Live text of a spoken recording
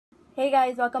Hey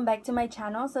guys, welcome back to my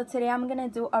channel. So today I'm gonna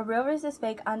do a real versus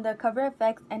fake on the Cover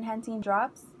FX enhancing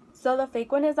drops. So the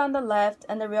fake one is on the left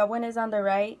and the real one is on the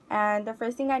right, and the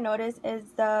first thing I noticed is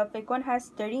the fake one has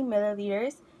 30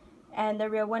 milliliters and the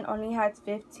real one only has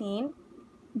 15.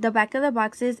 The back of the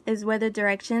boxes is where the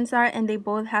directions are, and they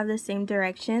both have the same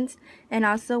directions. And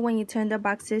also when you turn the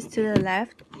boxes to the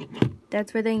left,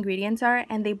 that's where the ingredients are,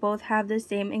 and they both have the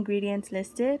same ingredients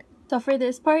listed. So for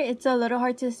this part, it's a little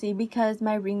hard to see because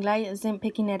my ring light isn't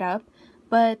picking it up,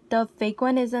 but the fake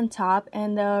one is on top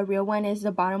and the real one is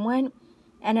the bottom one.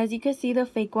 And as you can see, the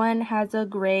fake one has a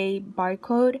gray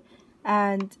barcode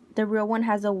and the real one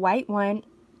has a white one.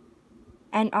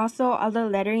 And also all the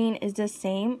lettering is the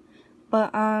same,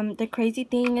 but the crazy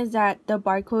thing is that the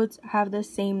barcodes have the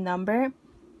same number,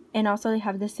 and also they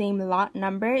have the same lot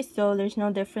number, so there's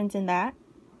no difference in that.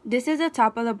 This is the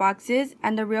top of the boxes,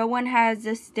 and the real one has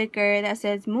a sticker that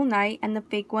says Moonlight, and the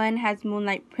fake one has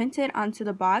Moonlight printed onto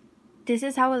the box. This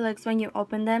is how it looks when you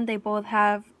open them. They both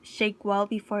have shake well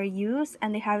before use,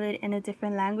 and they have it in a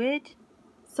different language.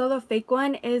 So the fake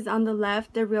one is on the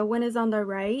left, the real one is on the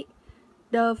right.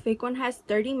 The fake one has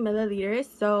 30 milliliters,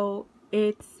 so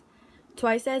it's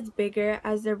twice as bigger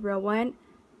as the real one.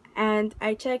 And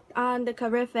I checked on the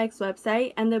Cover FX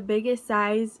website, and the biggest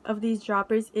size of these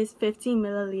droppers is 15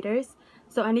 milliliters,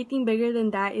 so anything bigger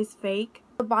than that is fake.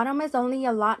 The bottom is only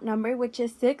a lot number, which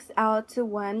is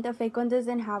 6L2 the fake one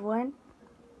doesn't have one.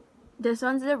 This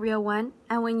one's the real one,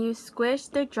 and when you squish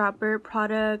the dropper,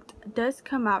 product does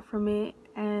come out from it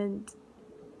and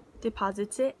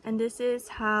deposits it, and this is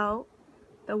how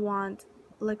the wand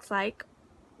looks like.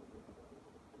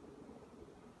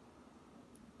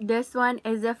 This one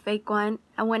is a fake one,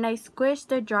 and when I squish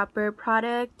the dropper,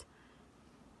 product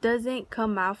doesn't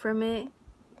come out from it.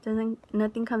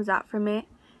 Nothing comes out from it.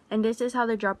 And this is how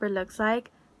the dropper looks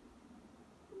like.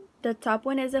 The top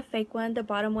one is a fake one, the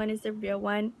bottom one is the real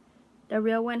one. The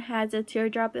real one has a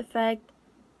teardrop effect.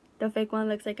 The fake one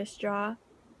looks like a straw.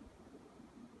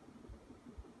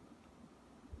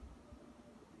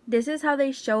 This is how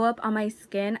they show up on my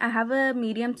skin. I have a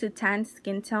medium to tan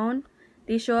skin tone.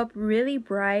 They show up really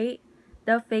bright.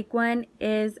 The fake one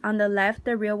is on the left,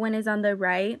 the real one is on the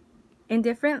right. In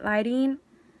different lighting,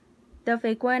 the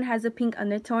fake one has a pink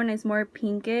undertone, it's more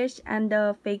pinkish, and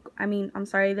the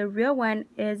real one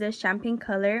is a champagne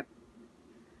color.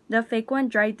 The fake one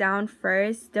dried down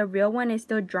first, the real one is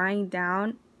still drying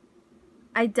down.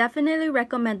 I definitely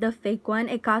recommend the fake one.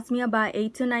 It cost me about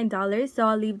 $8 to $9, so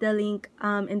I'll leave the link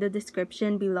in the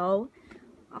description below.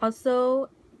 Also,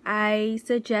 I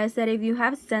suggest that if you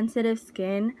have sensitive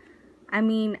skin,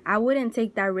 I wouldn't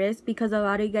take that risk, because a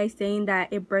lot of you guys saying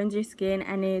that it burns your skin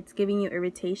and it's giving you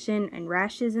irritation and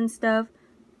rashes and stuff.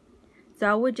 So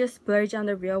I would just splurge on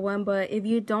the real one. But if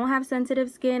you don't have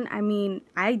sensitive skin,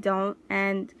 I don't,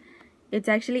 and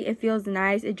it feels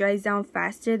nice. It dries down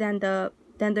faster than the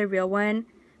real one.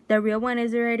 The real one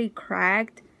is already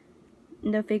cracked,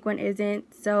 the fake one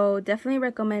isn't, so definitely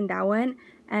recommend that one.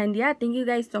 And yeah, thank you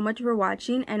guys so much for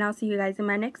watching, and I'll see you guys in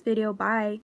my next video. Bye.